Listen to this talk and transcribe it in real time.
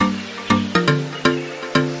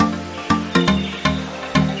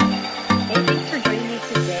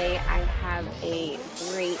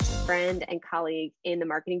friend and colleague in the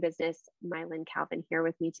marketing business, Mylyn Calvin, here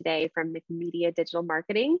with me today from McMedia Digital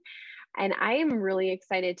Marketing. And I am really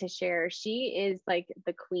excited to share. She is like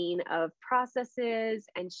the queen of processes,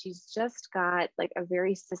 and she's just got like a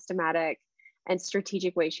very systematic and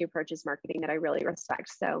strategic way she approaches marketing that I really respect.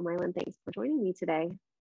 So Mylyn, thanks for joining me today.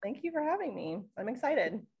 Thank you for having me. I'm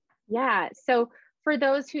excited. Yeah. So for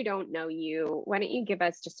those who don't know you, why don't you give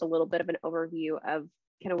us just a little bit of an overview of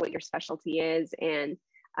kind of what your specialty is and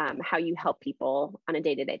how you help people on a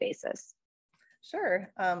day-to-day basis? Sure.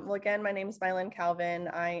 Well, again, my name is Mylyn Calvin.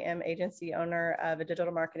 I am agency owner of a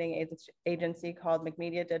digital marketing agency called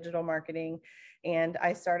McMedia Digital Marketing. And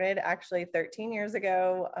I started actually 13 years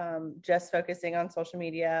ago, just focusing on social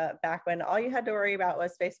media back when all you had to worry about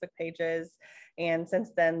was Facebook pages. And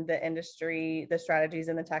since then, the industry, the strategies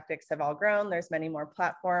and the tactics have all grown. There's many more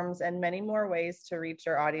platforms and many more ways to reach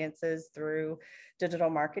your audiences through digital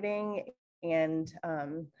marketing. And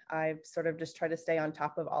I've sort of just tried to stay on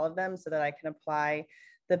top of all of them so that I can apply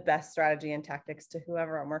the best strategy and tactics to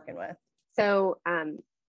whoever I'm working with. So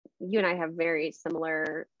you and I have very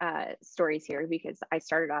similar stories here, because I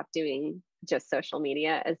started off doing just social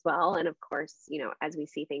media as well. And of course, you know, as we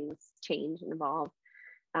see things change and evolve,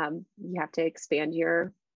 you have to expand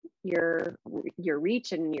your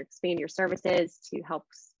reach and you expand your services to help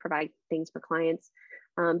provide things for clients.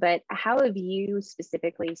 But how have you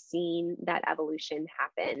specifically seen that evolution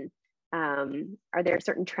happen? Are there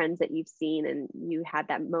certain trends that you've seen and you had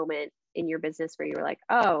that moment in your business where you were like,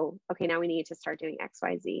 oh, okay, now we need to start doing X,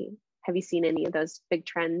 Y, Z? Have you seen any of those big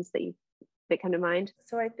trends that come to mind?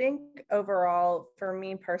 So I think overall, for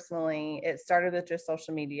me personally, it started with just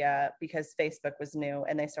social media because Facebook was new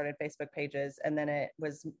and they started Facebook pages. And then it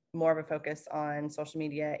was more of a focus on social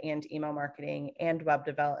media and email marketing and web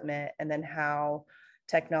development, and then how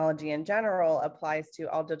technology in general applies to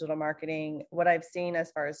all digital marketing. What I've seen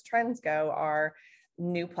as far as trends go are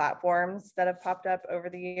new platforms that have popped up over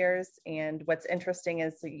the years. And what's interesting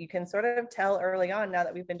is that you can sort of tell early on, now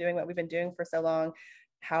that we've been doing what we've been doing for so long,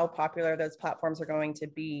 how popular those platforms are going to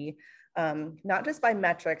be, not just by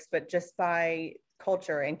metrics, but just by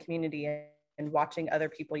culture and community and watching other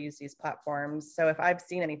people use these platforms. So if I've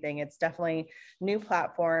seen anything, it's definitely new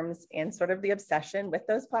platforms and sort of the obsession with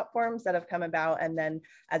those platforms that have come about. And then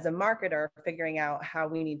as a marketer, figuring out how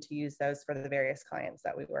we need to use those for the various clients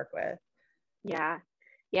that we work with. Yeah.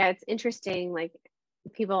 Yeah. It's interesting. Like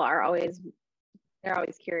people are they're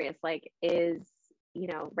always curious, like,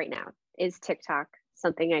 right now, is TikTok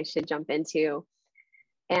something I should jump into?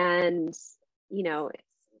 And,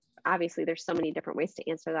 obviously there's so many different ways to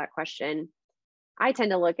answer that question. I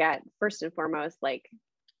tend to look at first and foremost, like,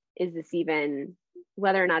 is this even,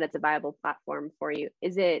 whether or not it's a viable platform for you?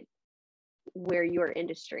 Is it where your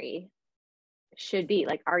industry should be?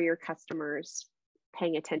 Like, are your customers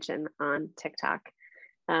paying attention on TikTok?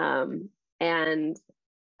 And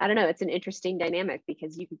I don't know, it's an interesting dynamic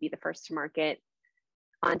because you could be the first to market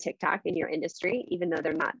on TikTok in your industry, even though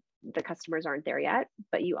the customers aren't there yet,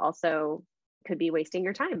 but you also could be wasting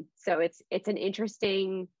your time. So it's an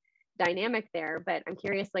interesting dynamic there, but I'm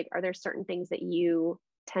curious, like, are there certain things that you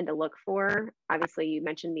tend to look for? Obviously you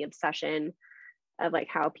mentioned the obsession of like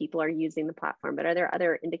how people are using the platform, but are there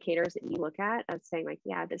other indicators that you look at of saying like,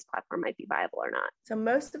 yeah, this platform might be viable or not? So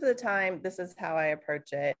most of the time, this is how I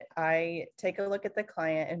approach it. I take a look at the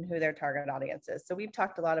client and who their target audience is. So we've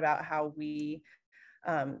talked a lot about how we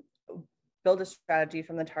build a strategy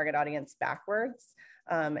from the target audience backwards.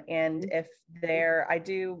 And if I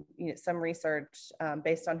do some research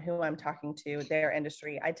based on who I'm talking to, their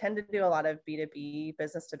industry. I tend to do a lot of B2B,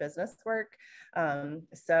 business to business work.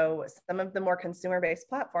 So some of the more consumer-based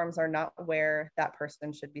platforms are not where that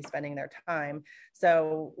person should be spending their time.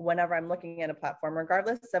 So whenever I'm looking at a platform,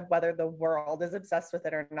 regardless of whether the world is obsessed with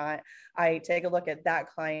it or not, I take a look at that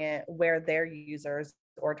client, where their users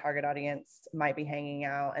or target audience might be hanging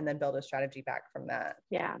out, and then build a strategy back from that.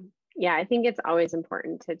 Yeah. Yeah. I think it's always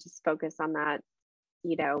important to just focus on that,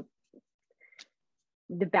 the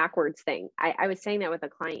backwards thing. I was saying that with a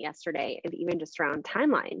client yesterday, and even just around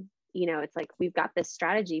timeline, it's like, we've got this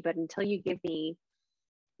strategy, but until you give me,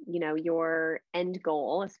 your end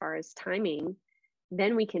goal as far as timing,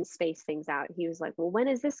 then we can space things out. He was like, well, when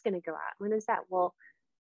is this going to go out? When is that? Well,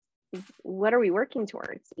 what are we working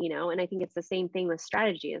towards? And I think it's the same thing with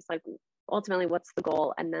strategy. It's like, ultimately, what's the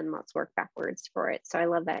goal? And then let's work backwards for it. So I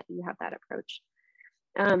love that you have that approach.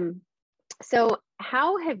 So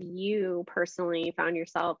how have you personally found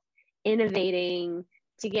yourself innovating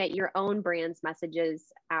to get your own brand's messages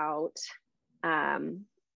out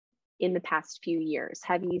in the past few years?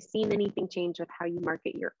 Have you seen anything change with how you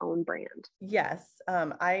market your own brand? Yes,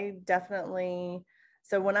 I definitely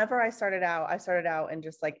So whenever I started out in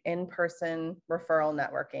just like in-person referral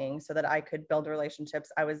networking so that I could build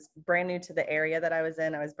relationships. I was brand new to the area that I was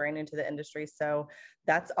in. I was brand new to the industry. So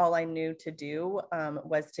that's all I knew to do,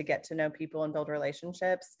 was to get to know people and build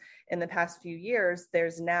relationships. In the past few years,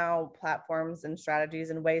 there's now platforms and strategies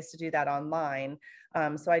and ways to do that online.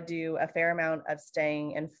 So I do a fair amount of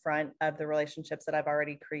staying in front of the relationships that I've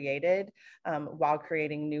already created, while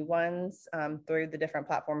creating new ones, through the different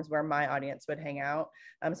platforms where my audience would hang out.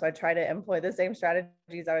 So I try to employ the same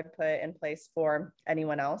strategies I would put in place for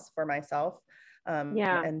anyone else, for myself.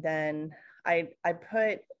 Yeah. And then I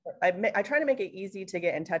try to make it easy to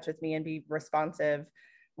get in touch with me and be responsive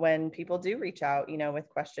when people do reach out, with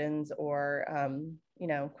questions or,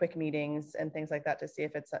 quick meetings and things like that to see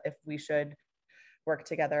if we should work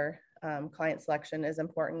together. Client selection is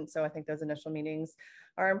important. So I think those initial meetings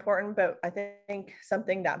are important. But I think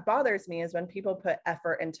something that bothers me is when people put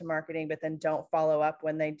effort into marketing, but then don't follow up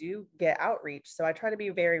when they do get outreach. So I try to be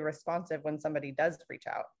very responsive when somebody does reach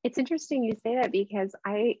out. It's interesting you say that because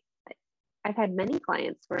I've had many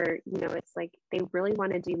clients where, it's like they really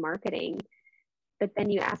want to do marketing, but then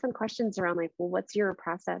you ask them questions around like, well, what's your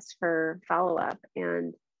process for follow-up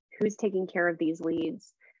and who's taking care of these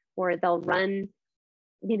leads? Or they'll run,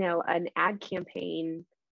 an ad campaign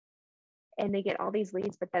and they get all these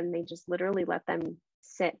leads, but then they just literally let them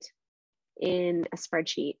sit in a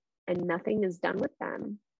spreadsheet and nothing is done with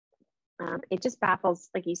them. It just baffles,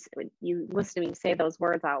 like you listen to me say those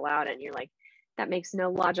words out loud and you're like, that makes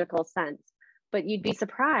no logical sense. But you'd be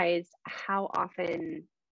surprised how often,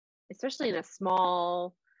 especially in a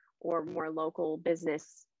small or more local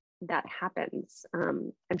business, that happens.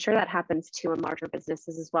 I'm sure that happens too in larger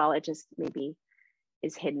businesses as well. It just maybe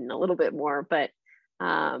is hidden a little bit more, but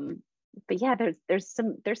yeah, there's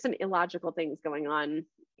some illogical things going on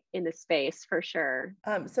in the space for sure.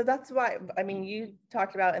 So that's why, you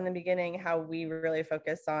talked about in the beginning how we really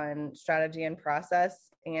focus on strategy and process.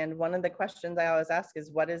 And one of the questions I always ask is,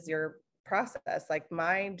 what is your process? Like,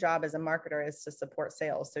 my job as a marketer is to support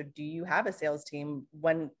sales. So do you have a sales team?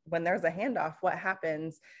 When there's a handoff, what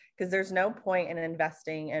happens? Because there's no point in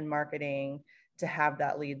investing in marketing to have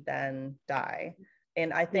that lead then die.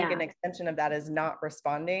 And I think an extension of that is not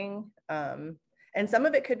responding. And some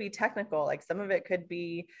of it could be technical, like some of it could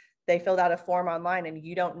be they filled out a form online and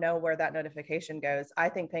you don't know where that notification goes. I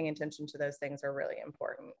think paying attention to those things are really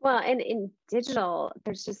important. Well, and in digital,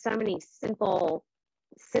 there's just so many simple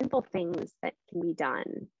things that can be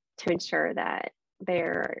done to ensure that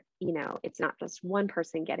it's not just one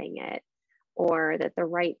person getting it, or that the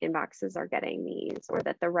right inboxes are getting these, or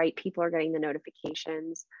that the right people are getting the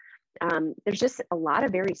notifications. There's just a lot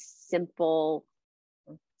of very simple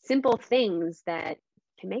things that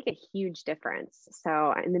can make a huge difference.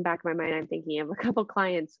 So in the back of my mind, I'm thinking of a couple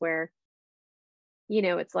clients where,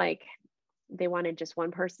 it's like they wanted just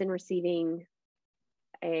one person receiving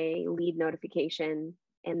a lead notification.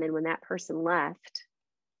 And then when that person left,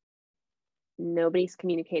 nobody's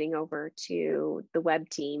communicating over to the web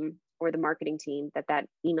team or the marketing team that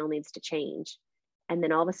email needs to change. And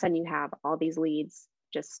then all of a sudden you have all these leads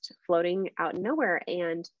just floating out in nowhere,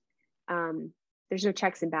 and there's no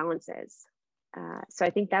checks and balances. So I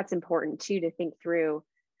think that's important too, to think through,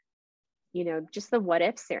 just the what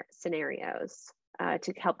if scenarios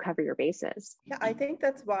to help cover your bases. Yeah, I think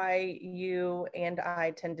that's why you and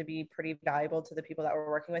I tend to be pretty valuable to the people that we're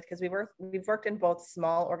working with, because we've worked in both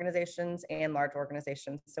small organizations and large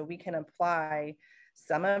organizations. So we can apply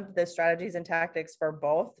some of the strategies and tactics for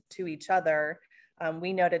both to each other.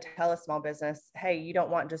 We know to tell a small business, hey, you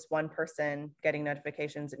don't want just one person getting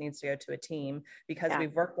notifications. It needs to go to a team, because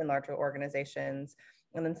we've worked in larger organizations.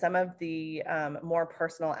 And then some of the more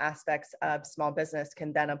personal aspects of small business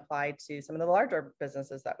can then apply to some of the larger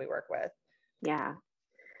businesses that we work with. Yeah.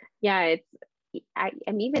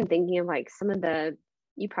 I'm even thinking of like some of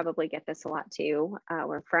you probably get this a lot too,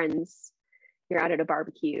 where friends, you're out at a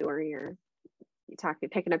barbecue or you're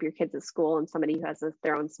picking up your kids at school, and somebody who has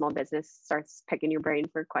their own small business starts picking your brain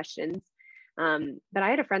for questions. But I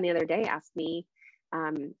had a friend the other day ask me,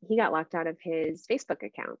 he got locked out of his Facebook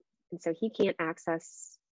account. And so he can't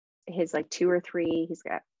access his he's got 2 or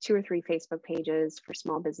 3 Facebook pages for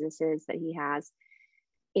small businesses that he has.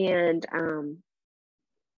 And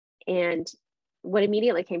what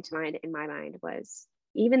immediately came to mind in my mind was,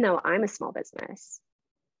 even though I'm a small business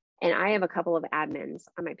and I have a couple of admins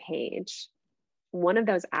on my page, one of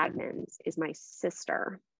those admins is my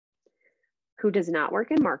sister, who does not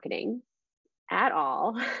work in marketing at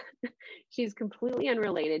all. She's completely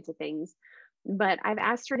unrelated to things, but I've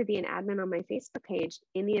asked her to be an admin on my Facebook page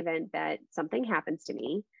in the event that something happens to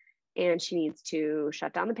me and she needs to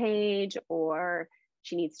shut down the page, or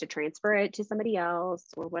she needs to transfer it to somebody else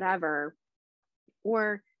or whatever.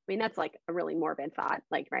 Or, I mean, that's like a really morbid thought,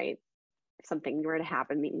 like, right, if something were to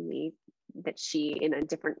happen to me, that she in a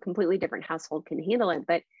completely different household can handle it.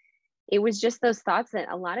 But it was just those thoughts that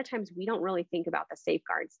a lot of times we don't really think about the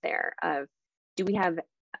safeguards there of, do we have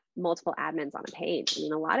multiple admins on a page? I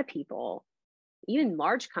mean, a lot of people, even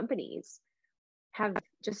large companies, have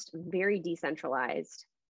just very decentralized,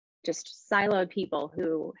 just siloed people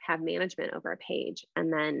who have management over a page,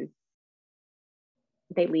 and then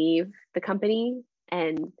they leave the company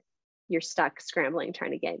and you're stuck scrambling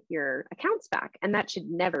trying to get your accounts back. And that should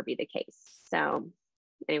never be the case. So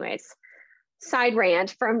anyways, side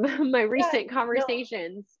rant from my recent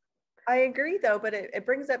conversations. I agree though, but it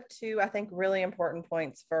brings up two, I think, really important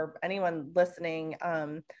points for anyone listening.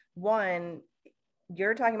 One,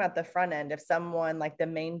 you're talking about the front end. If someone like the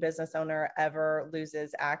main business owner ever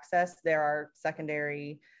loses access, there are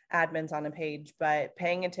secondary admins on a page, but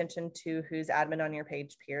paying attention to who's admin on your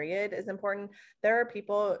page, period, is important. There are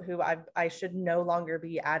people who I should no longer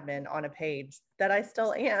be admin on a page that I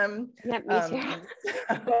still am. Yeah, me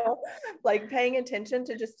too. So, like paying attention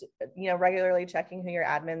to just, regularly checking who your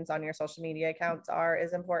admins on your social media accounts are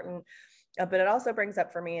is important. But it also brings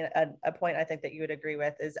up for me a point I think that you would agree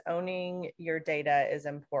with, is owning your data is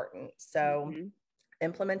important. So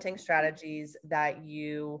implementing strategies that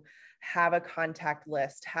you have a contact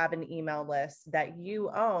list, have an email list that you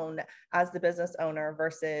own as the business owner,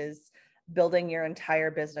 versus building your entire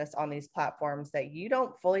business on these platforms that you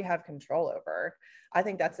don't fully have control over. I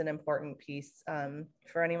think that's an important piece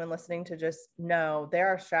for anyone listening to just know there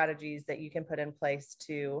are strategies that you can put in place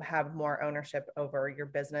to have more ownership over your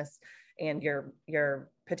business and your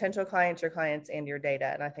potential clients, your clients, and your data.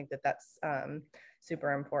 And I think that that's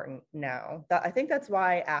super important now. I think that's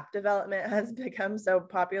why app development has become so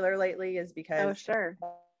popular lately, is because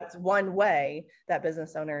that's one way that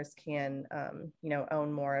business owners can,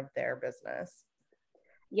 own more of their business.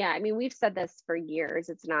 Yeah, I mean, we've said this for years.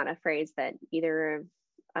 It's not a phrase that either of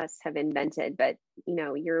us have invented, but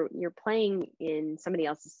you're playing in somebody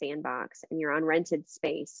else's sandbox, and you're on rented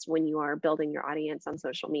space when you are building your audience on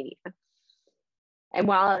social media. And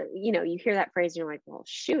while, you hear that phrase, you're like, well,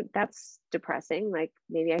 shoot, that's depressing. Like,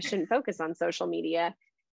 maybe I shouldn't focus on social media.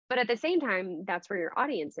 But at the same time, that's where your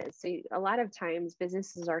audience is. So a lot of times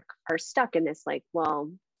businesses are stuck in this, like, well,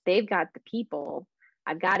 they've got the people,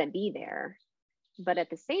 I've got to be there. But at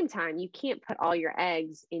the same time, you can't put all your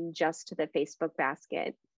eggs in just the Facebook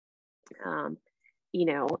basket.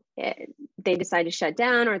 They decide to shut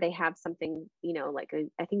down, or they have something, I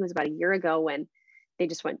think it was about a year ago when they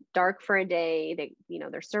just went dark for a day.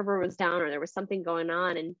 Their server was down, or there was something going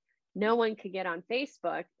on, and no one could get on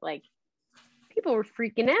Facebook. Like, people were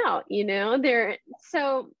freaking out,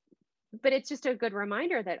 but it's just a good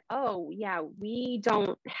reminder that, oh yeah, we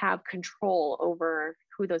don't have control over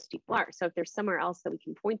who those people are. So if there's somewhere else that we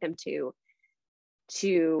can point them to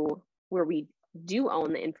where we do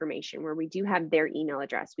own the information, where we do have their email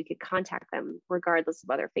address, we could contact them regardless of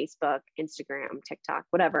whether Facebook, Instagram, TikTok,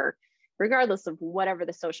 whatever, regardless of whatever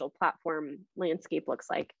the social platform landscape looks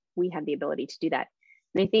like, we have the ability to do that.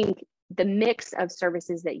 And I think the mix of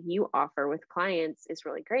services that you offer with clients is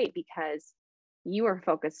really great, because you are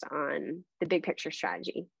focused on the big picture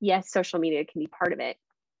strategy. Yes, social media can be part of it.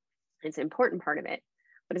 It's an important part of it,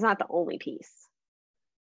 but it's not the only piece.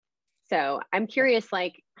 So I'm curious,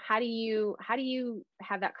 like, how do you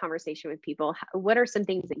have that conversation with people? What are some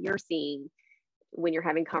things that you're seeing when you're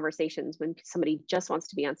having conversations when somebody just wants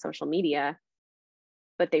to be on social media,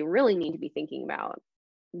 but they really need to be thinking about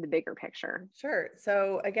the bigger picture? Sure.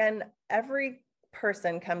 So again, every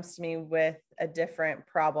person comes to me with a different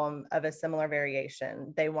problem of a similar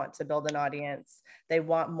variation. They want to build an audience. They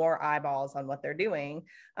want more eyeballs on what they're doing.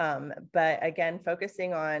 But again,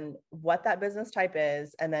 focusing on what that business type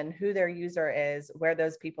is, and then who their user is, where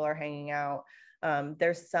those people are hanging out.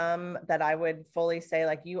 There's some that I would fully say,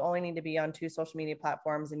 like, you only need to be on 2 social media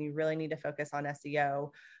platforms, and you really need to focus on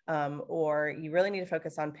SEO, or you really need to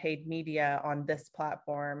focus on paid media on this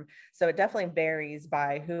platform. So it definitely varies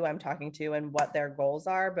by who I'm talking to and what their goals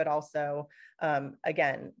are, but also,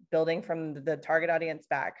 again, building from the target audience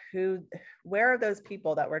back, where are those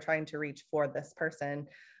people that we're trying to reach for this person?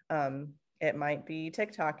 It might be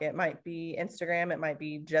TikTok, it might be Instagram, it might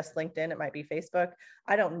be just LinkedIn, it might be Facebook.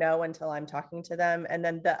 I don't know until I'm talking to them. And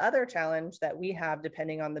then the other challenge that we have,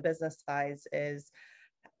 depending on the business size, is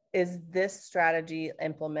this strategy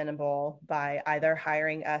implementable by either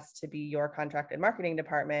hiring us to be your contracted marketing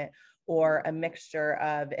department, or a mixture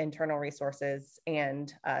of internal resources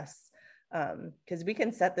and us? Because we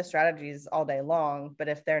can set the strategies all day long, but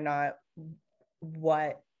if they're not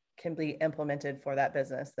what can be implemented for that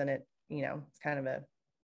business, then it's kind of a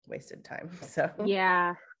wasted time. So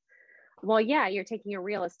yeah. Well, yeah, you're taking a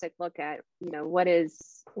realistic look at,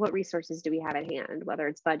 what resources do we have at hand, whether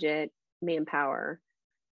it's budget, manpower,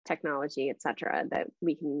 technology, et cetera, that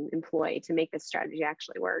we can employ to make this strategy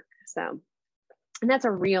actually work. So, and that's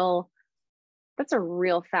a real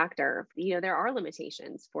factor. There are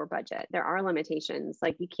limitations for budget. There are limitations.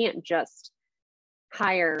 Like, you can't just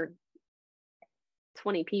hire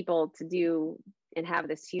 20 people to do and have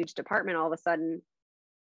this huge department all of a sudden.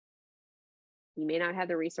 You may not have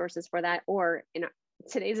the resources for that, or in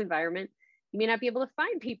today's environment, you may not be able to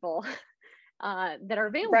find people that are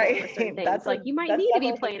available for certain things. You might need to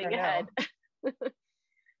be planning ahead.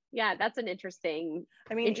 Yeah, that's an interesting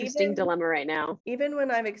dilemma right now. Even when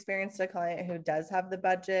I've experienced a client who does have the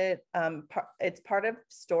budget, it's part of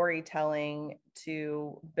storytelling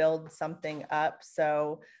to build something up.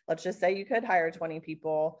 So let's just say you could hire 20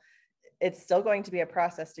 people. It's still going to be a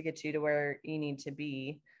process to get you to where you need to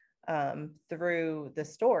be through the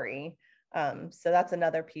story. So that's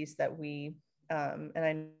another piece that we, and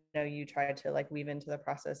I know you try to weave into the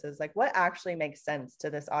process, is what actually makes sense to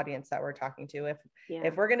this audience that we're talking to.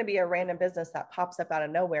 If we're going to be a random business that pops up out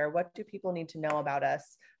of nowhere, what do people need to know about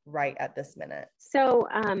us right at this minute? So,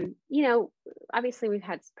 obviously we've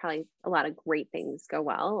had probably a lot of great things go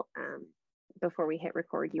well. Before we hit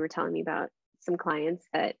record, you were telling me about some clients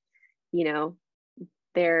that,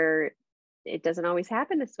 it doesn't always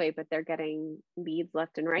happen this way, but they're getting leads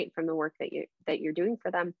left and right from the work that you're doing for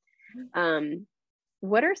them.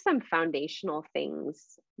 What are some foundational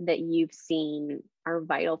things that you've seen are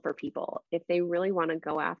vital for people if they really want to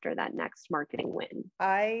go after that next marketing win?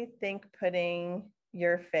 I think putting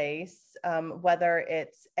your face, whether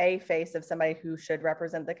it's a face of somebody who should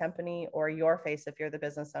represent the company or your face if you're the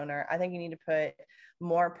business owner, I think you need to put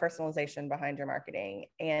more personalization behind your marketing.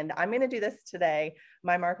 And I'm going to do this today.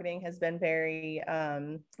 My marketing has been very,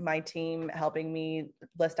 my team helping me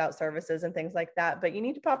list out services and things like that, but you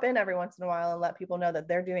need to pop in every once in a while and let people know that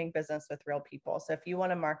they're doing business with real people. So if you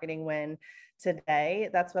want a marketing win today,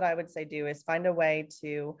 that's what I would say do, is find a way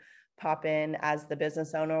to pop in as the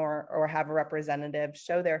business owner or have a representative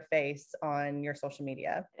show their face on your social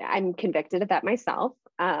media. I'm convicted of that myself.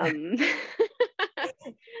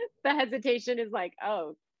 The hesitation is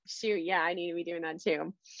oh, shoot, yeah, I need to be doing that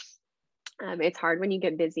too. It's hard when you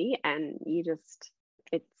get busy and it's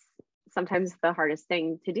sometimes the hardest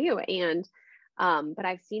thing to do. And, but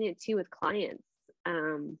I've seen it too with clients.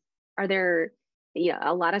 A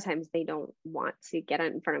lot of times they don't want to get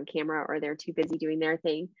in front of camera, or they're too busy doing their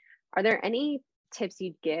thing. Are there any tips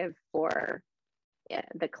you'd give for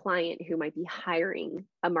the client who might be hiring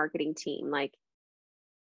a marketing team?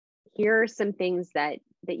 Here are some things that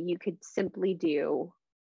you could simply do,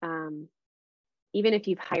 even if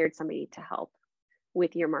you've hired somebody to help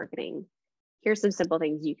with your marketing. Here's some simple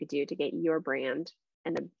things you could do to get your brand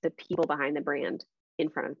and the people behind the brand in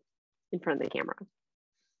front of the camera.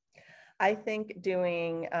 I think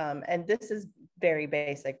doing, and this is very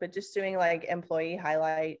basic, but just doing employee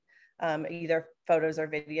highlight, either photos or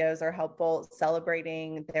videos are helpful.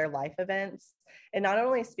 Celebrating their life events. It not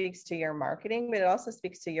only speaks to your marketing, but it also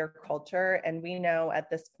speaks to your culture. And we know at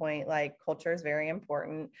this point, culture is very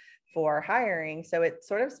important for hiring. So it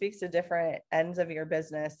sort of speaks to different ends of your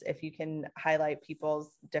business. If you can highlight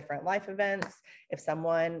people's different life events, if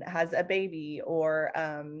someone has a baby or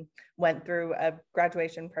went through a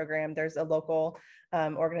graduation program, there's a local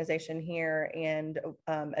organization here, and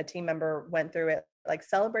a team member went through it.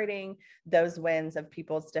 Celebrating those wins of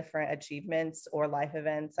people's different achievements or life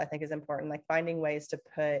events, I think is important. Finding ways to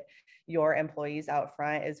put your employees out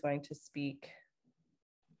front is going to speak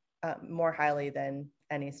more highly than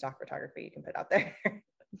any stock photography you can put out there.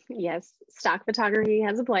 Yes, stock photography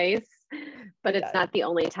has a place, but it's not the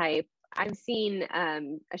only type. I've seen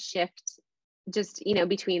a shift just,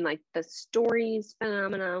 between the stories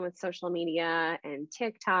phenomenon with social media and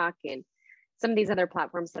TikTok and some of these other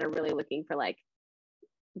platforms that are really looking for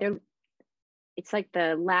it's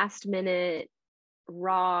the last minute,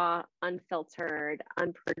 raw, unfiltered,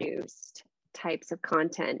 unproduced types of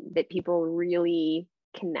content that people really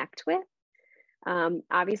connect with.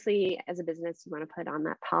 Obviously, as a business, you want to put on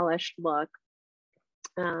that polished look.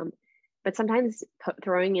 But sometimes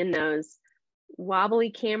throwing in those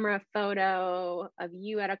wobbly camera photo of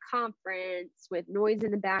you at a conference with noise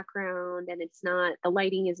in the background, and the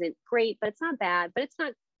lighting isn't great, but it's not bad, but it's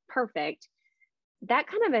not perfect. That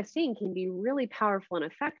kind of a thing can be really powerful and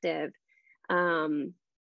effective,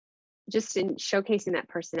 just in showcasing that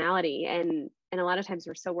personality. And a lot of times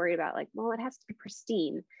we're so worried about well, it has to be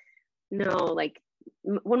pristine. No,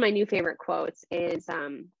 one of my new favorite quotes is,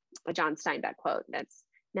 a John Steinbeck quote that's,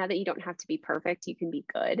 now that you don't have to be perfect, you can be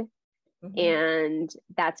good. Mhm. And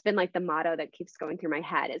that's been like the motto that keeps going through my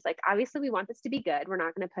head, is like, obviously we want this to be good. We're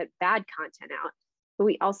not going to put bad content out, but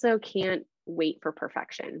we also can't wait for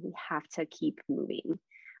perfection. We have to keep moving.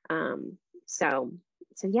 So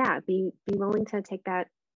yeah, be willing to take that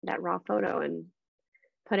raw photo and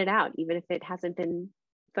put it out, even if it hasn't been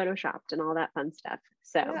photoshopped and all that fun stuff.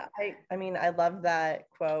 So yeah, I mean, I love that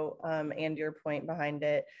quote, and your point behind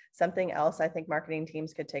it. Something else I think marketing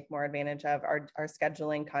teams could take more advantage of are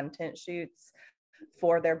scheduling content shoots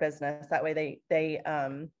for their business. That way they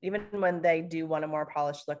even when they do want a more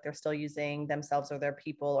polished look, they're still using themselves or their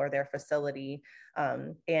people or their facility.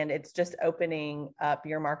 And it's just opening up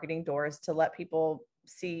your marketing doors to let people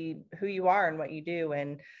see who you are and what you do,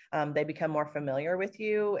 and they become more familiar with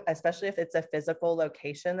you, especially if it's a physical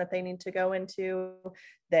location that they need to go into.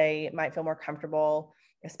 They might feel more comfortable,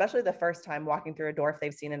 especially the first time walking through a door if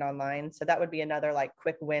they've seen it online. So that would be another like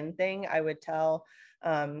quick win thing I would tell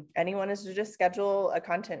anyone, is to just schedule a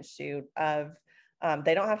content shoot of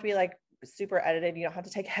they don't have to be like super edited. You don't have to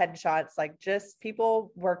take headshots, like just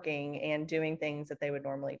people working and doing things that they would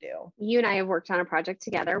normally do. you and I have worked on a project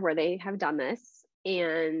together where they have done this,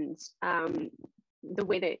 and the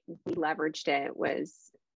way that we leveraged it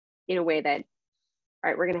was in a way that, all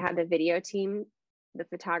right, we're going to have the video team, the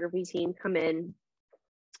photography team come in,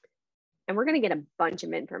 and we're going to get a bunch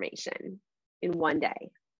of information in one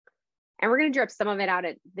day. And we're going to drip some of it out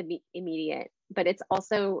at the immediate, but it's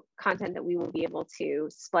also content that we will be able to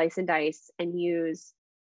splice and dice and use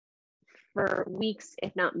for weeks,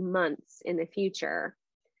 if not months in the future.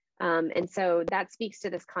 And so that speaks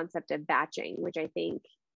to this concept of batching, which I think,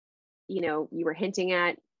 you were hinting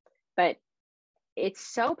at, but it's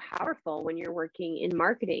so powerful when you're working in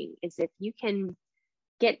marketing, is if you can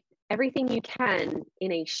get everything you can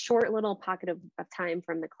in a short little pocket of time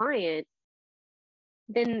from the client,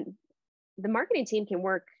 then the marketing team can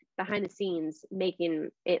work behind the scenes, making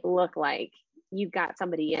it look like you've got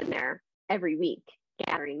somebody in there every week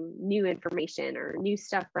gathering new information or new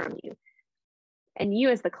stuff from you. And you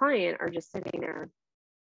as the client are just sitting there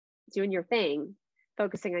doing your thing,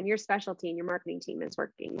 focusing on your specialty, and your marketing team is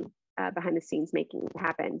working behind the scenes making it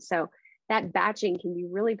happen. So that batching can be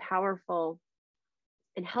really powerful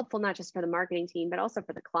and helpful, not just for the marketing team, but also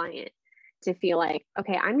for the client to feel like,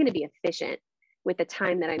 okay, I'm going to be efficient with the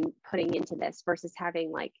time that I'm putting into this, versus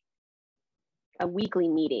having like a weekly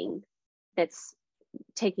meeting that's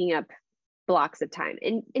taking up blocks of time.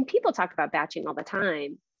 And people talk about batching all the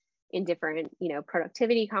time in different,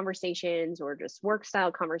 productivity conversations or just work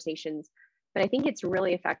style conversations. But I think it's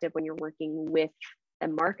really effective when you're working with a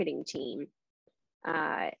marketing team,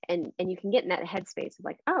 and you can get in that headspace of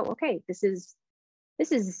like, oh, okay, this is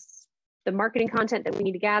the marketing content that we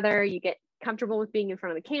need to gather. You get comfortable with being in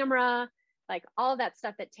front of the camera, like all of that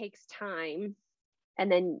stuff that takes time,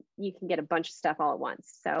 and then you can get a bunch of stuff all at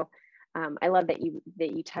once. So I love that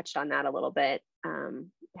you touched on that a little bit.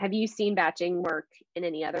 Have you seen batching work in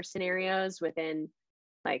any other scenarios within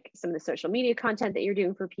like some of the social media content that you're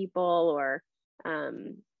doing for people, or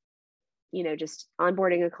just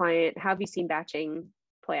onboarding a client? How have you seen batching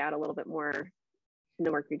play out a little bit more in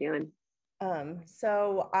the work you're doing?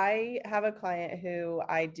 So I have a client who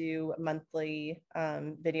I do monthly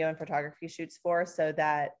video and photography shoots for, so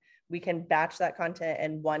that we can batch that content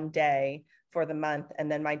in one day for the month. And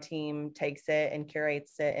then my team takes it and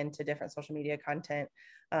curates it into different social media content.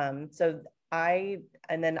 And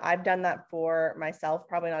then I've done that for myself,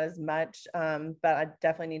 probably not as much, but I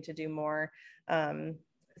definitely need to do more.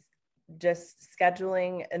 Just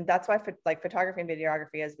scheduling. And that's why photography and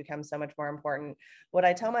videography has become so much more important. What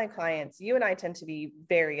I tell my clients, you and I tend to be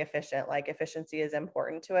very efficient. Like efficiency is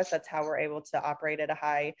important to us. That's how we're able to operate at a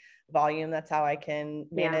high volume. That's how I can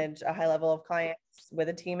manage a high level of clients with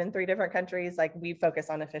a team in 3 different countries. Like we focus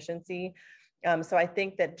on efficiency. So I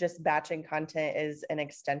think that just batching content is an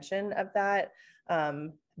extension of that.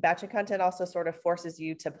 Batching content also sort of forces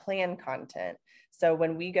you to plan content. So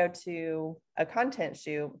when we go to a content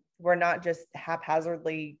shoot, we're not just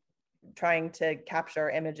haphazardly trying to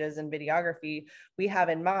capture images and videography. We have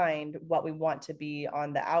in mind what we want to be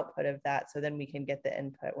on the output of that, so then we can get the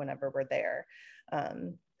input whenever we're there.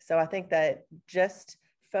 So I think that just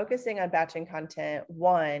focusing on batching content,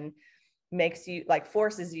 one, makes you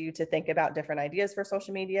forces you to think about different ideas for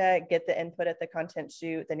social media, get the input at the content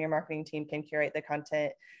shoot, then your marketing team can curate the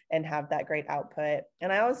content and have that great output.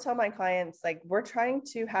 And I always tell my clients, we're trying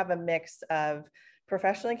to have a mix of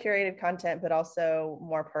professionally curated content, but also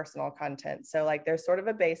more personal content. So there's sort of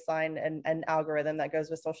a baseline and an algorithm that goes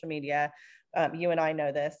with social media. You and I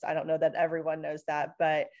know this. I don't know that everyone knows that,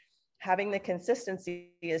 but having the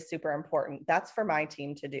consistency is super important. That's for my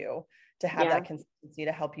team to do, to have that consistency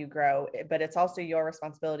to help you grow. But it's also your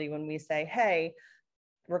responsibility when we say, hey,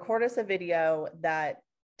 record us a video that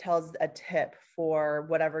tells a tip for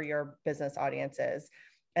whatever your business audience is,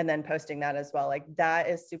 and then posting that as well. Like that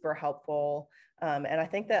is super helpful. And I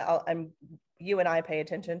think that you and I pay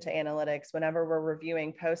attention to analytics whenever we're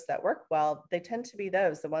reviewing posts that work well. They tend to be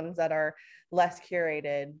the ones that are less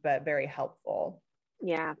curated, but very helpful.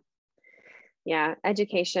 Yeah. Yeah.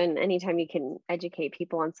 Education, anytime you can educate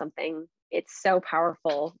people on something, it's so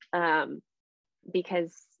powerful,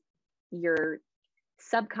 because you're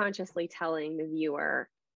subconsciously telling the viewer,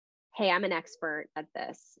 hey, I'm an expert at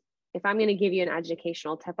this. If I'm going to give you an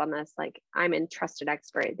educational tip on this, like I'm a trusted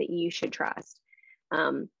expert that you should trust.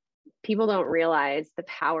 People don't realize the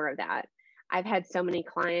power of that. I've had so many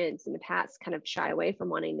clients in the past kind of shy away from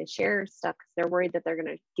wanting to share stuff because they're worried that they're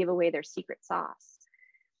going to give away their secret sauce.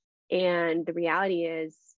 And the reality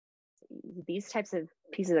is these types of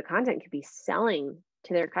pieces of content could be selling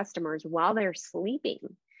to their customers while they're sleeping.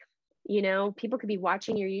 You know, people could be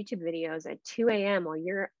watching your YouTube videos at 2 a.m. while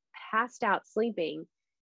you're passed out sleeping.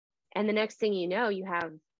 And the next thing you know, you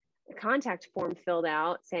have a contact form filled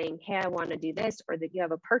out saying, hey, I want to do this, or that you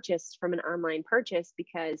have a purchase from an online purchase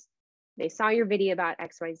because they saw your video about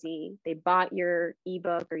XYZ. They bought your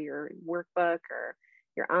ebook or your workbook or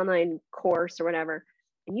your online course or whatever.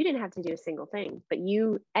 And you didn't have to do a single thing, but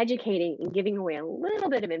you educating and giving away a little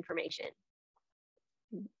bit of information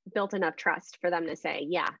built enough trust for them to say,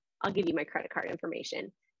 yeah, I'll give you my credit card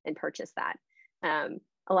information and purchase that.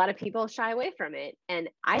 A lot of people shy away from it. And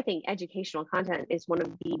I think educational content is one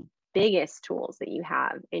of the biggest tools that you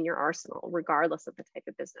have in your arsenal, regardless of the type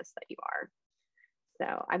of business that you are.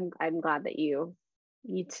 So I'm glad that you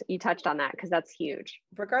touched on that, because that's huge.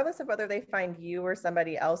 Regardless of whether they find you or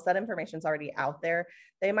somebody else, that information's already out there.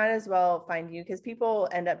 They might as well find you, because people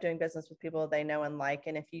end up doing business with people they know and like.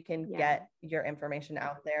 And if you can get your information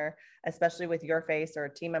out there, especially with your face or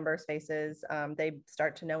team members' faces, they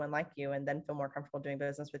start to know and like you and then feel more comfortable doing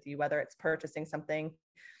business with you, whether it's purchasing something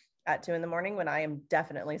at 2 a.m. when I am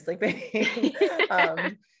definitely sleeping,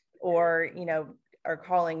 or, or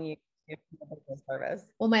calling you. Service.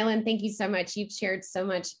 Well, Mylyn, thank you so much. You've shared so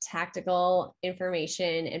much tactical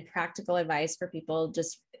information and practical advice for people,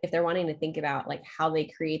 just if they're wanting to think about like how they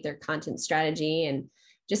create their content strategy and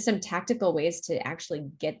just some tactical ways to actually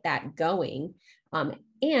get that going.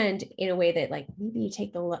 And in a way that like maybe you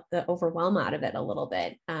take the overwhelm out of it a little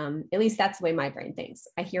bit. At least that's the way my brain thinks.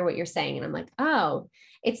 I hear what you're saying and I'm like, oh,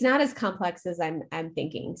 it's not as complex as I'm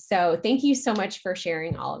thinking. So thank you so much for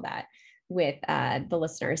sharing all of that with the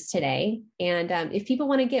listeners today. And if people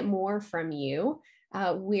want to get more from you,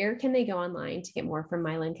 where can they go online to get more from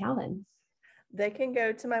Mylyn Calvin? They can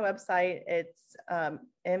go to my website. It's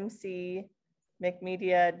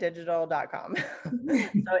mcmediadigital.com.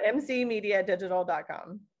 So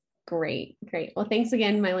mcmediadigital.com. Great. Well, thanks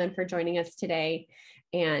again, Mylyn, for joining us today.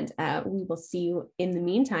 And we will see you in the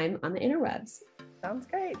meantime on the interwebs. Sounds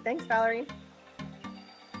great. Thanks, Valerie.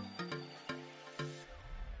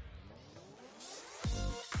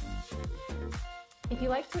 If you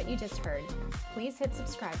liked what you just heard, please hit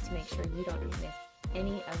subscribe to make sure you don't miss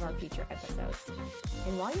any of our future episodes.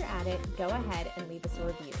 And while you're at it, go ahead and leave us a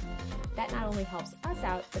review. That not only helps us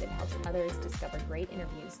out, but it helps others discover great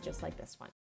interviews just like this one.